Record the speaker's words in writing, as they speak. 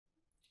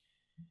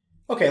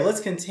Okay, let's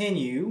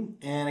continue.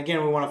 And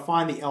again, we want to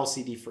find the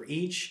LCD for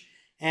each.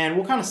 And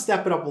we'll kind of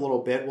step it up a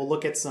little bit. We'll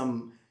look at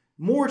some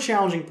more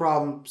challenging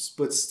problems,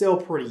 but still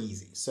pretty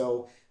easy.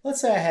 So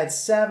let's say I had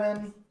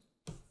 7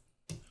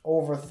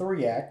 over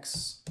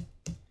 3x.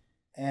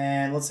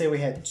 And let's say we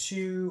had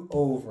 2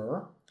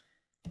 over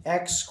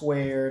x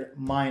squared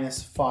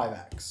minus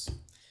 5x.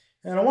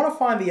 And I want to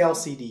find the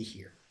LCD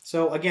here.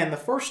 So again, the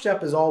first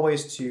step is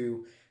always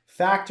to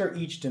factor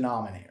each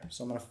denominator.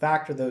 So I'm going to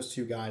factor those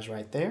two guys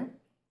right there.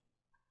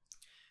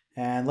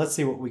 And let's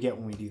see what we get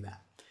when we do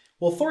that.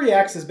 Well,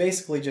 3x is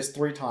basically just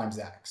 3 times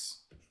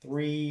x.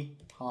 3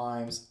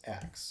 times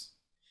x.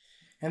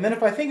 And then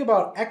if I think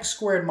about x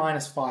squared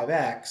minus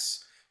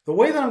 5x, the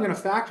way that I'm going to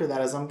factor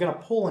that is I'm going to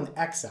pull an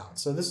x out.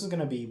 So this is going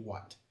to be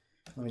what?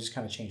 Let me just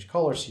kind of change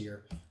colors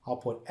here. I'll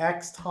put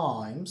x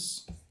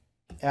times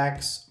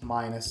x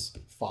minus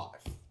 5.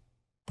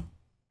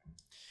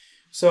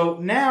 So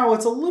now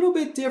it's a little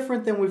bit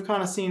different than we've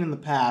kind of seen in the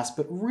past,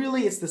 but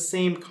really it's the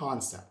same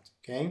concept,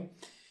 okay?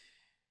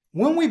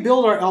 When we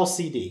build our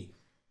LCD,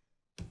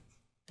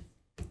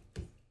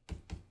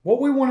 what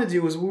we want to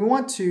do is we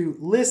want to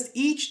list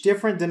each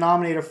different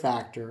denominator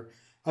factor,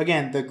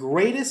 again, the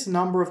greatest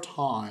number of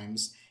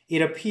times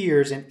it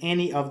appears in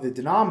any of the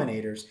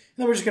denominators, and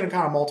then we're just going to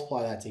kind of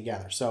multiply that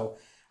together. So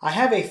I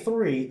have a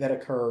 3 that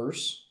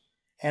occurs,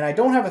 and I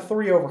don't have a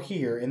 3 over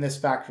here in this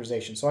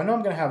factorization, so I know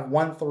I'm going to have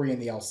 1 3 in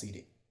the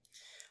LCD.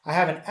 I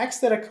have an x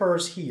that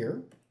occurs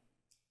here,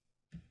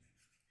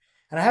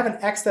 and I have an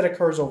x that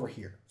occurs over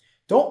here.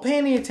 Don't pay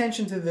any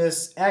attention to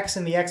this x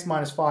and the x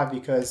minus 5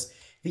 because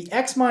the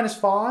x minus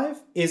 5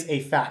 is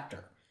a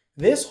factor.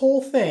 This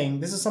whole thing,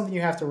 this is something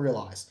you have to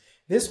realize.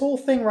 This whole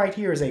thing right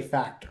here is a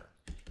factor.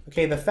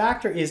 Okay, the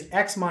factor is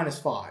x minus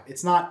 5.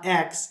 It's not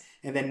x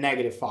and then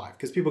negative 5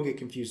 because people get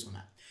confused on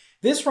that.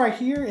 This right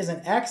here is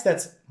an x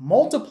that's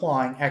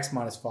multiplying x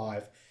minus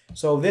 5.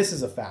 So this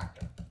is a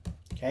factor.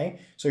 Okay,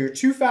 so your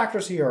two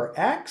factors here are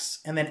x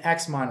and then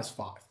x minus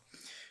 5.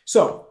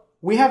 So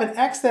we have an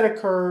x that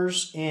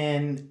occurs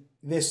in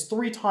this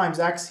 3 times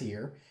x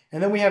here,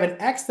 and then we have an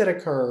x that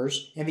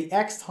occurs in the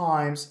x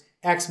times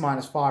x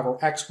minus 5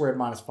 or x squared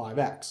minus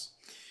 5x.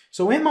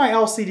 So in my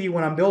LCD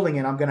when I'm building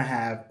it, I'm going to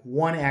have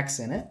 1x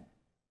in it,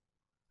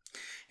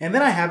 and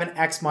then I have an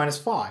x minus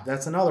 5.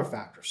 That's another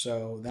factor,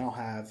 so then I'll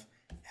have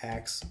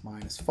x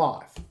minus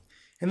 5.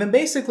 And then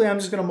basically I'm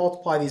just going to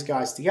multiply these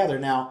guys together.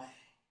 Now,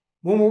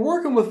 when we're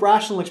working with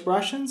rational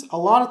expressions, a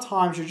lot of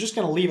times you're just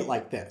going to leave it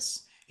like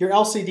this. Your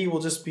LCD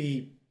will just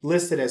be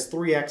listed as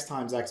 3x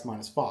times x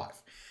minus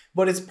 5.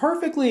 But it's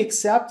perfectly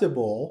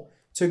acceptable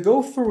to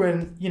go through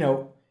and,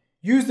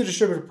 use the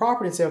distributive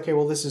property and say, okay,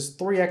 well, this is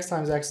 3x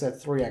times x,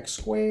 that's 3x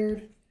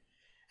squared,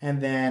 and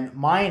then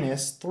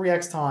minus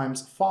 3x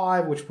times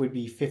 5, which would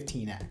be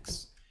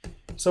 15x.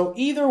 So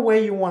either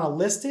way you want to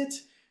list it,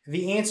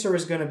 the answer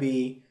is going to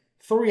be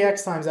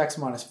 3x times x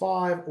minus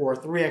 5 or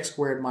 3x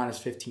squared minus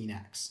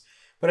 15x.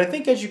 But I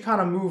think as you kind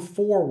of move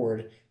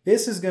forward,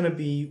 this is going to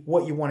be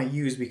what you want to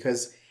use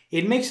because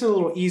it makes it a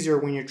little easier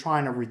when you're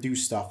trying to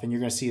reduce stuff, and you're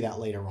going to see that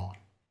later on.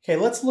 Okay,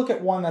 let's look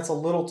at one that's a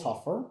little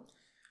tougher.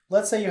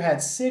 Let's say you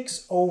had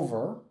 6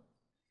 over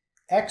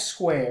x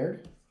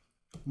squared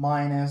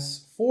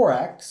minus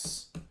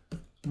 4x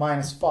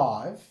minus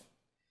 5.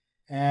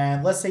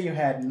 And let's say you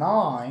had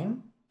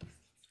 9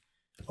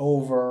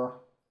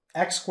 over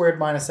x squared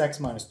minus x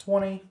minus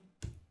 20.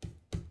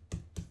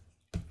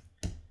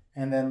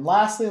 And then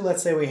lastly,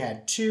 let's say we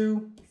had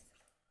 2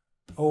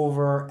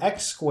 over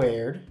x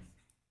squared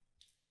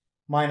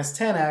minus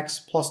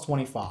 10x plus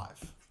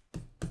 25.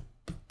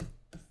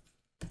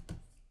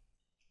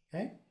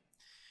 Okay?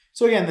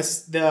 So again,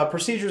 the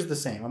procedure is the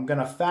same. I'm going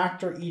to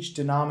factor each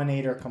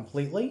denominator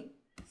completely.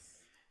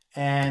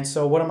 And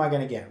so what am I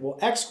going to get? Well,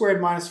 x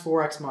squared minus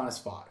 4x minus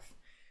 5.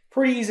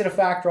 Pretty easy to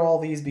factor all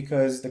these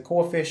because the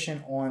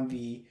coefficient on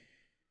the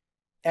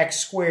x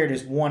squared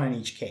is 1 in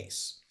each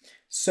case.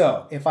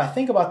 So if I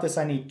think about this,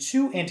 I need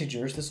 2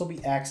 integers. This will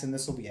be x and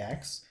this will be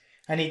x.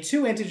 I need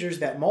 2 integers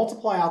that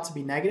multiply out to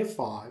be negative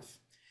 5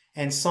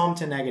 and sum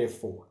to negative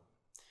 4.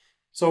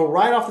 So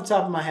right off the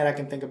top of my head, I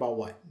can think about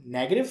what?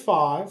 Negative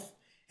 5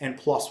 and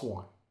plus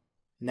 1.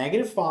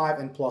 Negative 5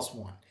 and plus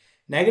 1.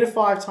 Negative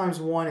 5 times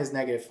 1 is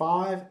negative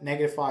 5.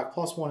 Negative 5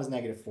 plus 1 is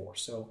negative 4.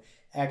 So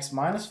x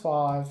minus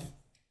 5,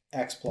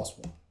 x plus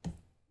 1.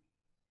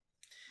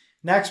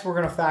 Next, we're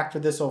going to factor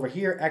this over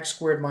here, x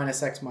squared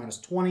minus x minus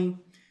 20.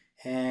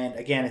 And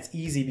again, it's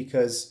easy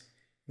because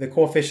the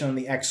coefficient on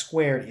the x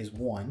squared is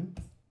 1.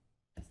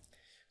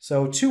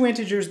 So 2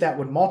 integers that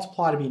would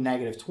multiply to be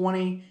negative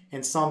 20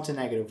 and sum to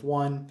negative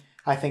 1.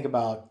 I think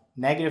about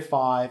negative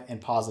 5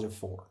 and positive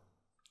 4.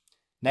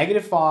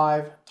 Negative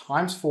 5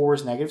 times 4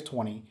 is negative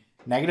 20.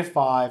 Negative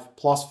 5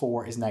 plus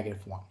 4 is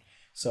negative 1.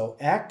 So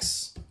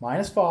x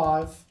minus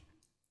 5,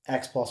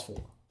 x plus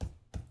 4.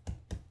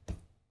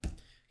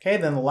 Okay,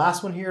 then the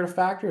last one here to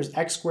factor is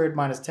x squared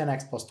minus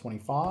 10x plus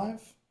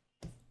 25.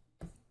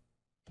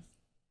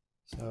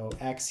 So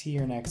x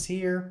here and x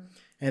here.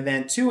 And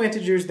then 2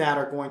 integers that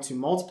are going to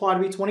multiply to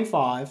be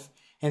 25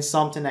 and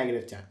sum to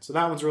negative 10. So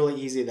that one's really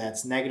easy.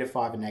 That's negative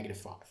 5 and negative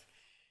 5.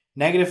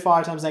 Negative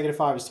 5 times negative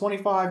 5 is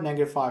 25.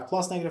 Negative 5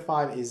 plus negative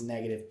 5 is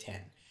negative 10.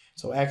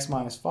 So x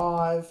minus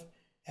 5,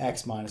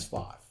 x minus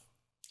 5.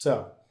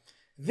 So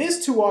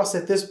this to us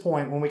at this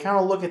point, when we kind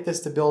of look at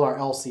this to build our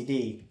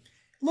LCD,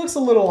 looks a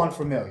little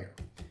unfamiliar.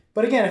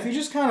 But again, if you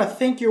just kind of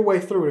think your way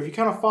through it, if you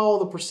kind of follow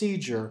the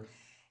procedure,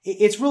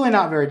 it's really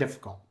not very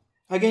difficult.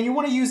 Again, you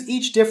want to use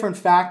each different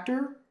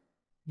factor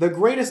the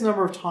greatest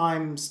number of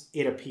times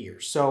it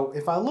appears. So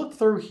if I look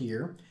through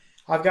here,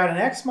 I've got an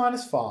x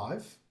minus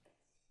 5,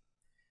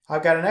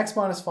 I've got an x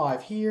minus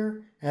 5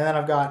 here, and then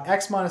I've got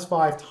x minus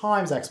 5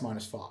 times x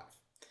minus 5.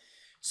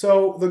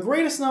 So the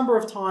greatest number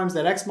of times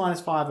that x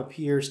minus 5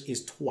 appears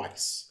is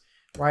twice,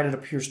 right? It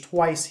appears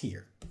twice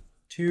here,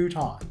 2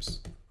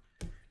 times.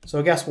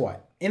 So guess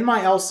what? In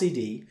my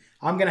LCD,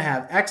 I'm going to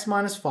have x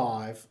minus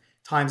 5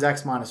 times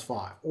x minus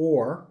 5,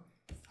 or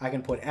I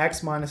can put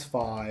x minus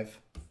 5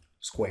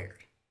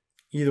 squared.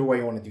 Either way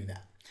you want to do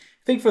that.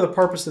 I think for the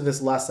purpose of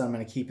this lesson, I'm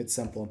going to keep it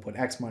simple and put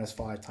x minus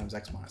 5 times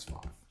x minus 5.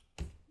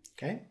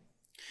 Okay?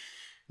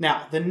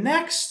 Now, the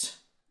next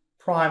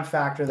prime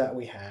factor that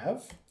we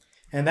have,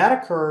 and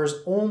that occurs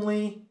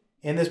only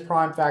in this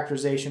prime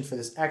factorization for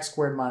this x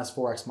squared minus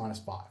 4x minus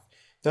 5.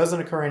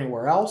 Doesn't occur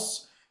anywhere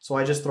else, so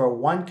I just throw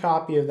one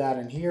copy of that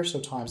in here, so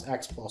times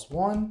x plus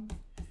 1.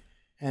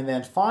 And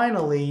then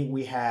finally,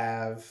 we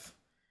have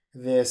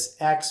this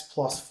x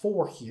plus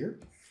 4 here.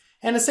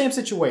 And the same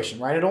situation,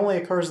 right? It only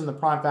occurs in the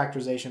prime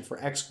factorization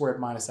for x squared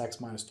minus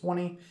x minus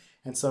 20.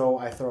 And so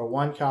I throw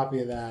one copy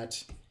of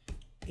that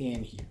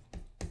in here,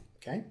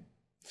 okay?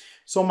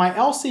 So my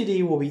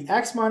LCD will be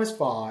x minus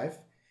 5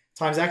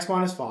 times x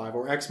minus 5,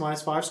 or x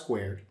minus 5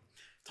 squared,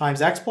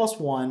 times x plus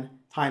 1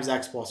 times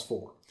x plus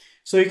 4.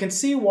 So you can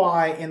see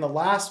why in the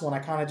last one I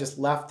kind of just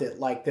left it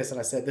like this and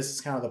I said this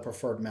is kind of the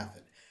preferred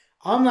method.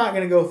 I'm not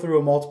going to go through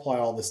and multiply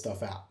all this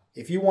stuff out.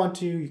 If you want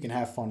to, you can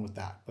have fun with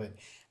that. But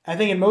I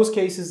think in most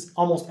cases,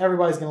 almost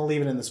everybody's going to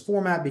leave it in this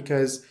format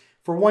because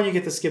for one, you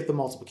get to skip the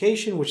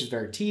multiplication, which is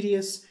very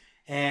tedious.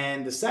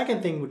 And the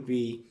second thing would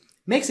be,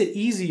 makes it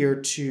easier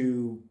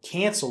to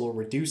cancel or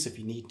reduce if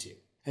you need to.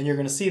 And you're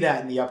going to see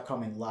that in the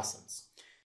upcoming lessons.